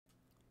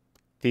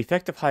The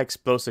effect of high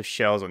explosive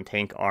shells on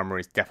tank armor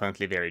is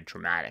definitely very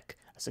dramatic.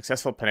 A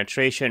successful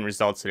penetration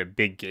results in a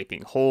big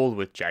gaping hole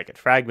with jagged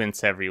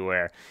fragments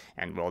everywhere,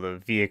 and well, the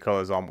vehicle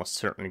is almost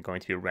certainly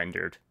going to be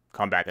rendered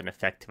combat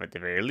ineffective at the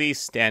very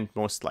least, and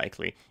most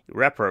likely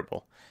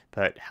irreparable.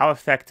 But how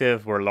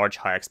effective were large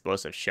high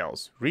explosive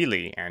shells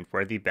really, and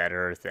were they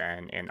better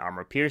than an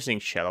armor piercing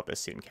shell of the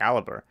same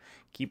caliber?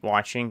 Keep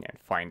watching and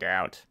find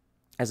out.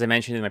 As I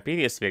mentioned in my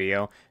previous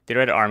video, the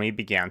Red Army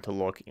began to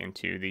look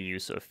into the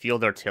use of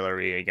field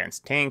artillery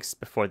against tanks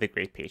before the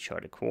Great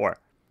Patriotic War.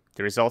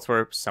 The results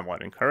were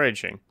somewhat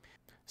encouraging.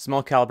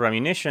 Small caliber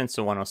ammunition,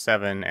 so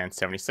 107 and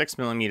 76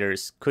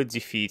 millimeters, could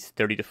defeat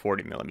 30 to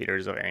 40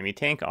 millimeters of enemy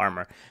tank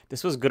armor.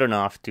 This was good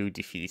enough to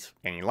defeat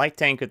any light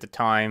tank at the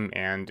time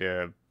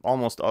and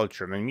almost all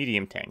German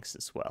medium tanks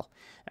as well.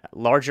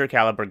 Larger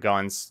caliber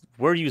guns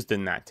were used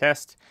in that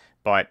test,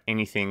 but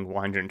anything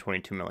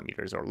 122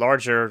 millimeters or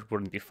larger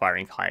wouldn't be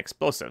firing high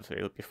explosives.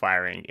 It would be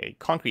firing a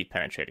concrete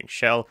penetrating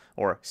shell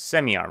or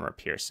semi-armor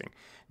piercing.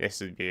 This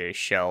would be a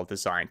shell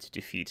designed to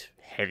defeat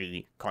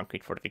heavy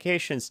concrete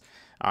fortifications.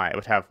 It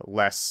would have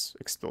less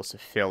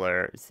explosive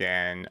filler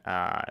than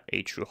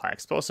a true high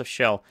explosive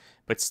shell,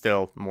 but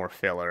still more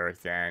filler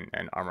than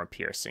an armor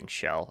piercing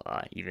shell,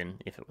 even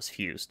if it was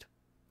fused.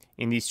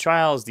 In these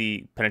trials,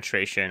 the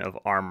penetration of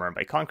armor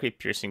by concrete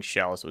piercing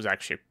shells was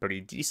actually pretty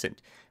decent.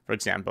 For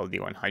example, the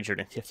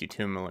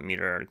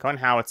 152mm gun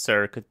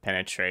howitzer could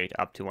penetrate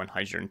up to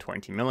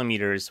 120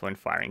 millimeters when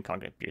firing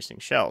concrete piercing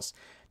shells.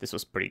 This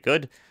was pretty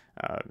good.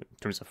 In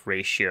terms of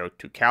ratio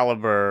to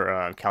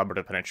caliber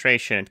to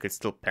penetration, it could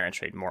still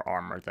penetrate more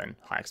armor than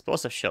high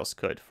explosive shells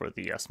could for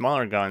the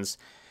smaller guns,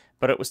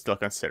 but it was still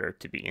considered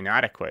to be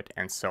inadequate,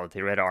 and so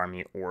the Red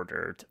Army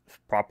ordered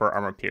proper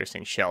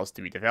armor-piercing shells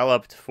to be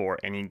developed for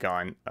any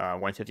gun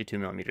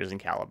 152mm in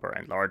caliber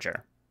and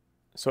larger.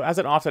 So as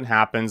it often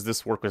happens,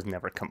 this work was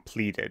never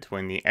completed.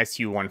 When the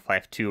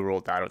Su-152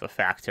 rolled out of the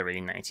factory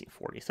in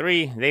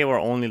 1943, they were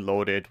only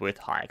loaded with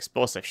high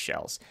explosive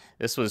shells.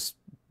 This was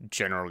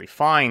generally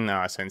fine,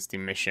 since the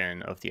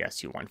mission of the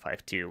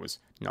Su-152 was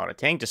not a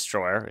tank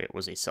destroyer, it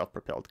was a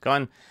self-propelled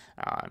gun,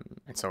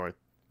 and so it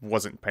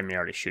wasn't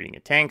primarily shooting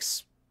at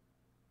tanks,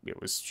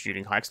 it was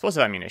shooting high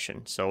explosive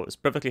ammunition. So it was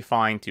perfectly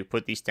fine to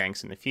put these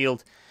tanks in the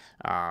field,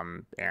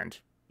 and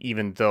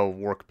even though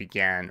work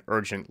began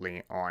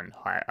urgently on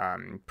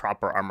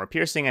proper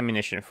armor-piercing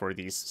ammunition for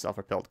these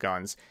self-propelled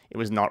guns, it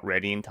was not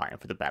ready in time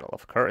for the Battle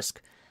of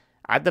Kursk.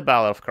 At the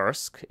Battle of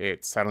Kursk,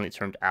 it suddenly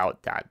turned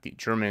out that the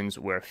Germans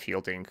were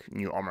fielding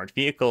new armored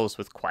vehicles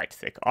with quite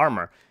thick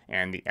armor,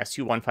 and the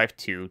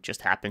Su-152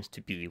 just happened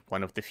to be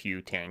one of the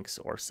few tanks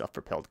or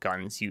self-propelled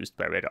guns used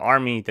by Red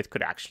Army that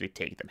could actually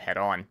take them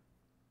head-on.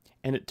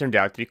 And it turned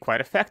out to be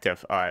quite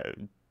effective.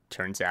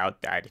 Turns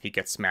out that if you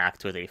get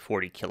smacked with a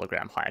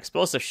 40-kilogram high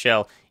explosive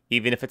shell,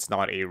 even if it's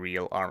not a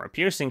real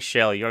armor-piercing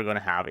shell, you're going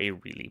to have a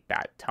really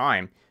bad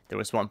time. There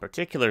was one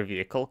particular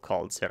vehicle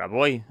called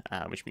Zveroboi,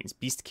 which means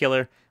beast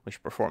killer,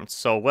 which performed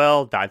so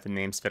well that the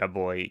name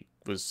Zveroboi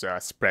was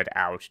spread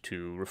out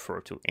to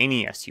refer to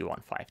any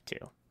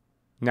Su-152.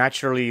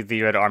 Naturally,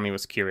 the Red Army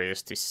was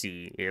curious to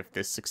see if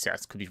this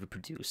success could be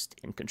reproduced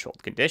in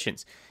controlled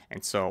conditions,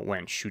 and so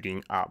when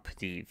shooting up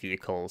the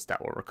vehicles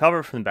that were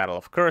recovered from the Battle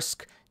of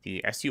Kursk,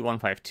 the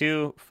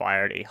Su-152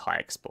 fired a high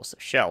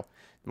explosive shell.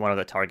 One of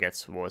the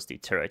targets was the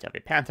turret of a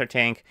Panther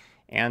tank,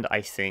 and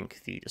I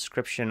think the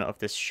description of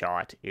this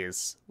shot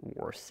is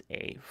worth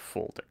a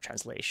full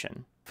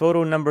translation.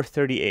 Photo number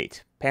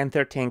 38,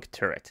 Panther tank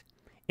turret.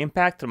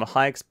 Impact from a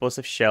high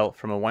explosive shell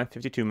from a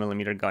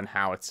 152mm gun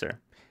howitzer.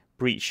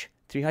 Breach,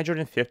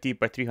 350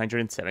 by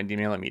 370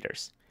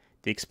 millimeters.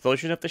 The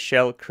explosion of the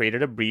shell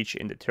created a breach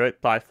in the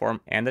turret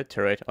platform and the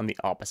turret on the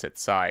opposite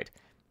side.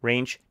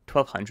 Range,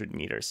 1200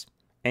 meters.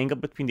 Angle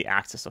between the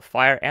axis of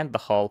fire and the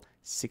hull,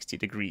 60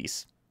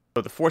 degrees.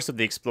 So the force of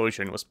the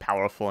explosion was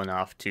powerful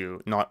enough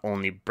to not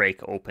only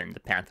break open the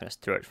Panther's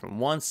turret from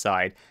one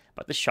side,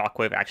 but the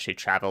shockwave actually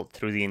traveled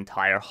through the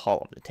entire hull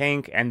of the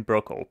tank and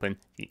broke open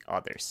the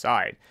other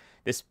side.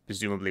 This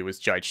presumably was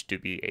judged to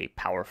be a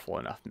powerful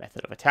enough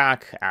method of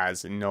attack,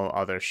 as no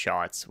other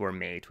shots were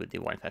made with the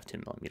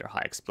 152mm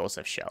high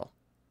explosive shell.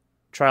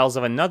 Trials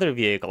of another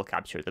vehicle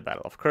captured at the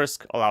Battle of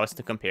Kursk allow us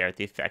to compare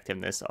the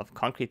effectiveness of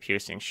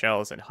concrete-piercing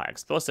shells and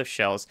high-explosive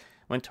shells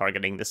when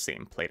targeting the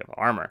same plate of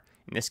armor,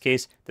 in this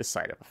case, the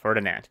side of a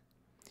Ferdinand.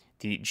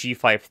 The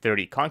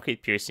G530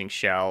 concrete-piercing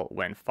shell,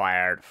 when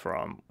fired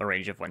from a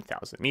range of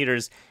 1,000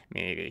 meters,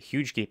 made a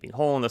huge gaping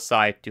hole in the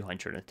side,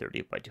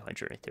 230 by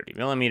 230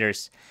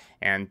 millimeters,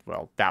 and,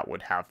 well, that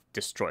would have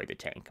destroyed the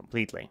tank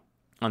completely.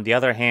 On the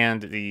other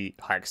hand, the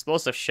high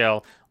explosive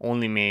shell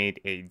only made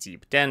a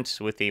deep dent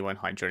with a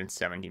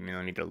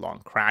 170mm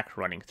long crack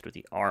running through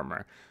the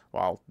armor.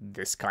 While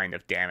this kind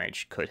of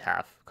damage could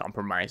have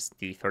compromised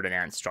the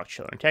Ferdinand's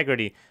structural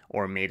integrity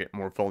or made it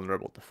more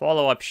vulnerable to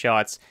follow-up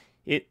shots,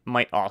 it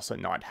might also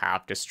not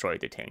have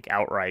destroyed the tank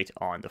outright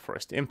on the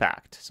first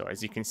impact. So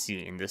as you can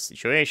see in this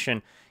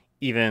situation,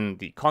 even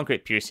the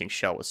concrete piercing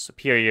shell was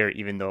superior,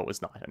 even though it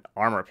was not an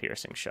armor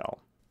piercing shell.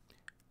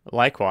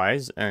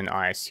 Likewise, an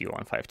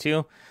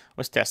ISU-152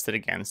 was tested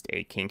against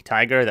a King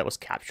Tiger that was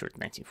captured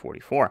in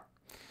 1944.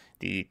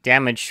 The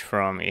damage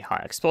from a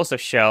high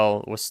explosive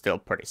shell was still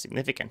pretty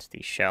significant.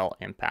 The shell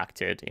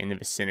impacted in the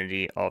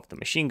vicinity of the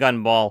machine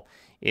gun ball.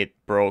 It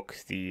broke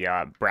the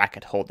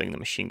bracket holding the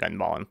machine gun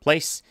ball in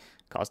place,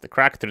 caused a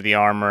crack through the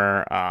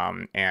armor,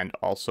 and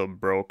also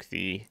broke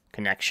the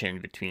connection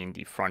between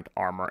the front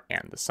armor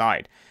and the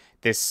side.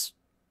 This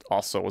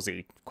also was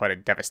quite a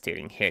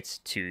devastating hit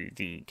to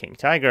the King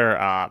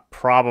Tiger.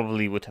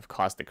 Probably would have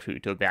caused the crew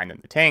to abandon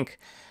the tank,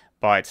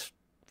 but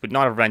would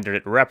not have rendered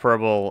it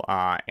irreparable,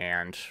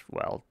 and,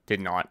 well,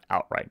 did not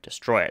outright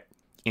destroy it.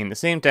 In the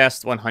same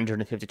test,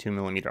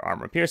 152mm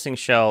armor-piercing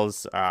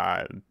shells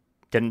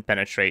didn't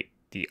penetrate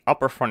the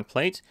upper front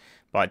plate,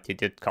 but they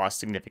did cause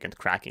significant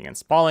cracking and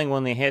spalling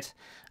when they hit,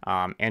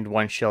 and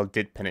one shell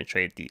did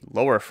penetrate the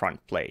lower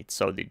front plate,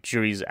 so the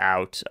jury's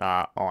out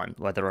on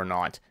whether or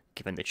not,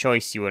 given the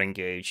choice, you would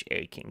engage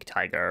a King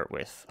Tiger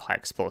with high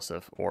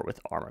explosive or with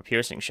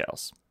armor-piercing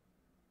shells.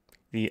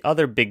 The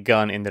other big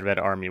gun in the Red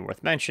Army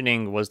worth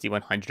mentioning was the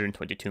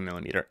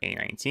 122mm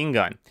A19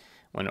 gun.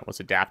 When it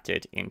was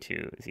adapted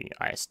into the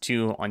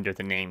IS-2 under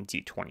the name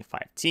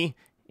D25T,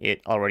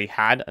 it already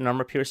had an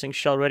armor-piercing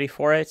shell ready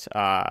for it,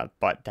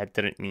 but that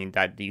didn't mean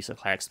that the use of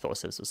high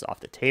explosives was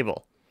off the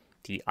table.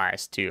 The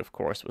IS-2, of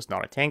course, was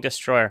not a tank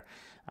destroyer.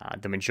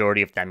 The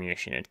majority of the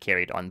ammunition it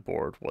carried on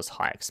board was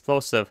high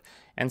explosive,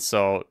 and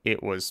so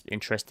it was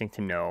interesting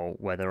to know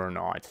whether or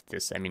not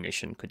this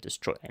ammunition could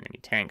destroy enemy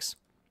tanks.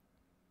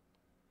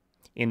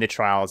 In the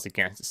trials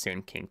against the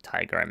same King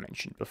Tiger I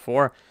mentioned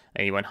before,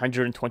 a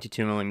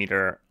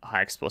 122mm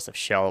high explosive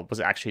shell was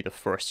actually the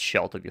first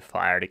shell to be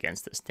fired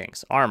against this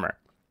tank's armor.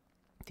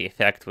 The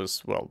effect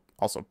was, well,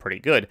 also pretty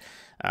good.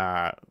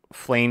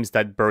 Flames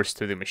that burst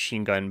through the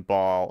machine gun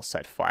ball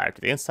set fire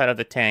to the inside of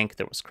the tank.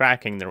 There was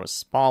cracking, there was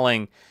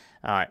spalling.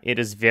 It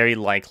is very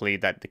likely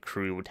that the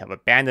crew would have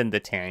abandoned the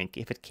tank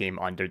if it came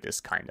under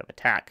this kind of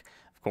attack.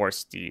 Of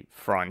course, the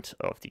front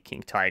of the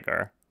King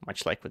Tiger,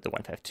 much like with the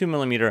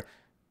 152mm,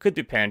 could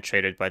be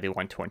penetrated by the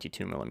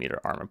 122mm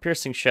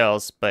armor-piercing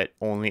shells, but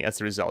only as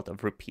a result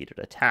of repeated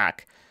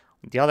attack.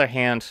 On the other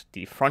hand,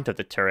 the front of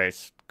the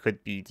turret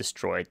could be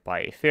destroyed by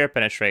a fair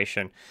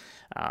penetration.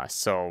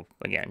 So,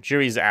 again,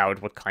 jury's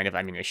out what kind of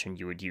ammunition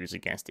you would use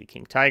against a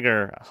King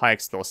Tiger, high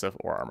explosive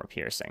or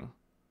armor-piercing.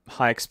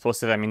 High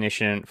explosive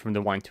ammunition from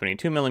the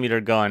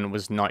 122mm gun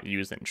was not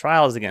used in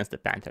trials against the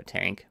Panther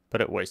tank, but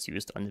it was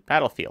used on the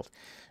battlefield.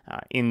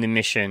 In the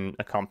mission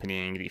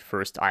accompanying the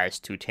first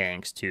IS-2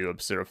 tanks to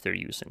observe their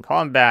use in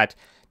combat,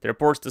 the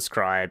reports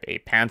describe a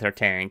Panther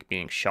tank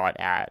being shot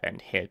at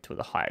and hit with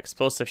a high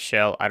explosive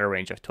shell at a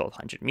range of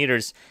 1200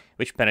 meters,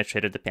 which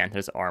penetrated the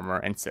Panther's armor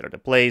and set it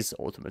ablaze,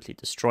 ultimately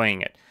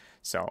destroying it.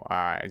 So,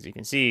 as you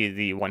can see,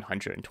 the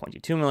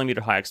 122mm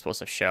high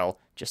explosive shell,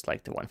 just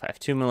like the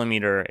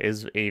 152mm,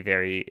 is a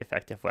very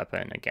effective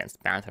weapon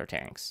against Panther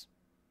tanks.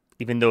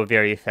 Even though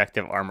very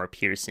effective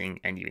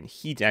armor-piercing and even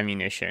heat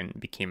ammunition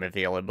became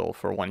available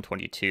for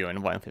 122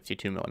 and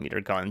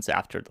 152mm guns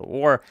after the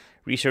war,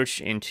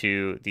 research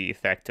into the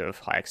effect of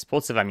high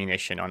explosive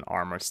ammunition on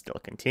armor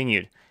still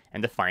continued,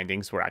 and the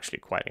findings were actually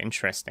quite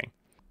interesting.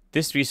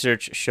 This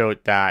research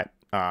showed that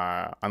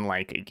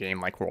unlike a game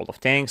like World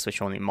of Tanks,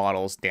 which only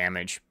models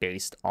damage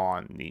based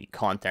on the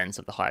contents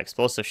of the high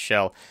explosive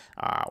shell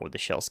or the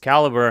shell's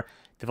caliber,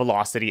 the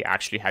velocity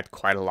actually had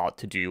quite a lot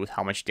to do with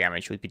how much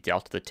damage would be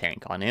dealt to the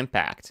tank on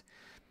impact.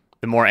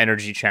 The more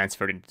energy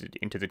transferred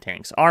into the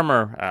tank's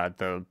armor,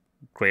 the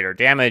greater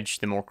damage,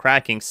 the more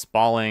cracking,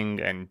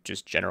 spalling, and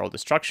just general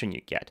destruction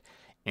you get.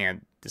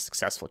 And the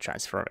successful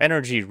transfer of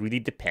energy really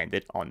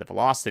depended on the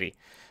velocity.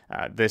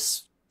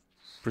 This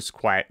was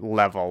quite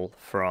level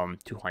from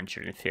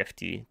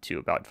 250 to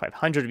about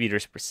 500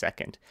 meters per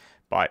second,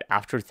 but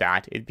after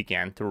that it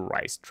began to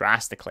rise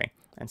drastically,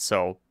 and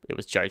so it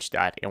was judged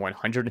that a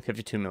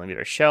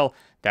 152mm shell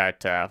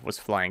that was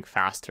flying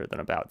faster than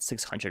about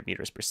 600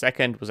 meters per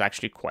second was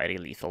actually quite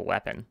a lethal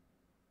weapon.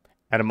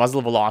 At a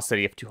muzzle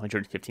velocity of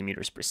 250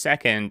 meters per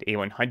second, a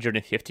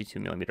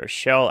 152mm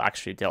shell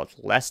actually dealt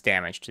less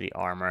damage to the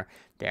armor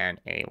than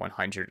a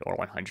 100 or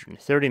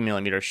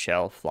 130mm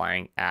shell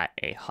flying at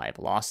a high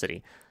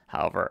velocity.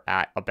 However,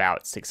 at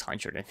about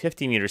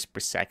 650 meters per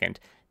second,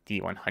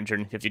 the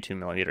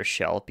 152mm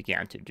shell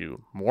began to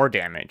do more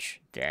damage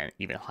than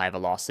even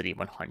high-velocity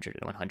 100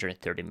 and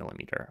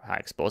 130mm high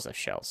explosive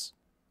shells.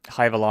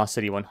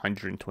 High-velocity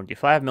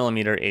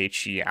 125mm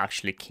HE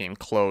actually came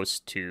close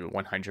to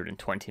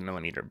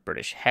 120mm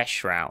British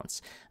Hesh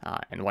rounds,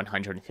 and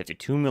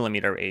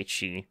 152mm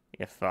HE,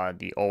 if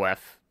the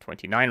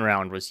OF-29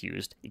 round was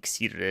used,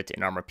 exceeded it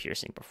in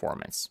armor-piercing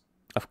performance.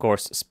 Of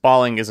course,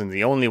 spalling isn't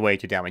the only way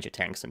to damage a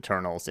tank's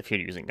internals if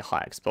you're using a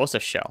high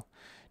explosive shell.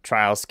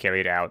 Trials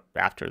carried out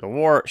after the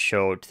war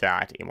showed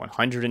that a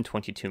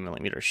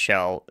 122mm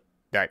shell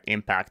that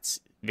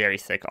impacts very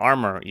thick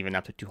armor, even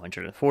up to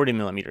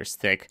 240mm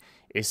thick,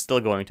 is still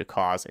going to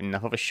cause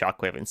enough of a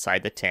shockwave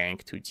inside the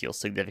tank to deal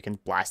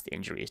significant blast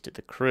injuries to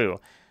the crew.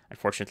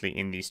 Unfortunately,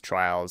 in these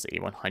trials, a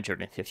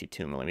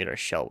 152mm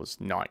shell was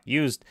not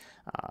used,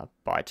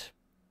 but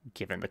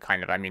given the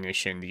kind of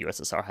ammunition the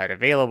USSR had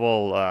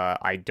available,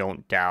 I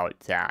don't doubt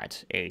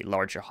that a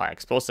larger high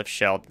explosive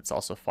shell that's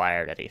also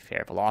fired at a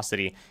fair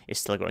velocity is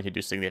still going to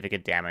do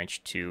significant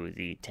damage to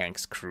the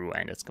tank's crew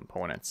and its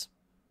components.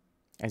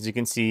 As you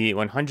can see,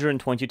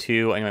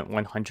 122 and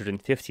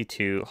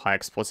 152 high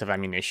explosive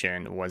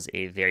ammunition was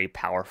a very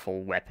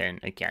powerful weapon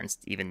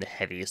against even the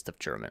heaviest of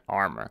German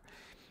armor.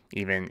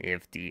 Even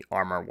if the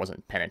armor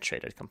wasn't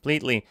penetrated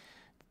completely,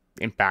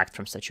 impact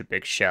from such a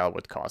big shell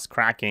would cause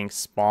cracking,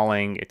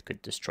 spalling, it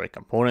could destroy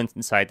components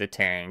inside the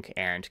tank,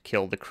 and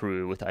kill the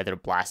crew with either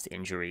blast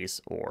injuries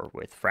or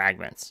with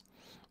fragments.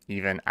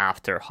 Even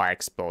after high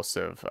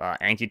explosive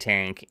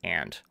anti-tank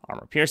and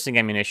armor-piercing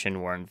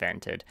ammunition were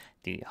invented,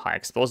 the high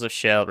explosive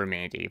shell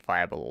remained a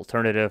viable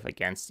alternative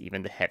against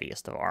even the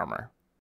heaviest of armor.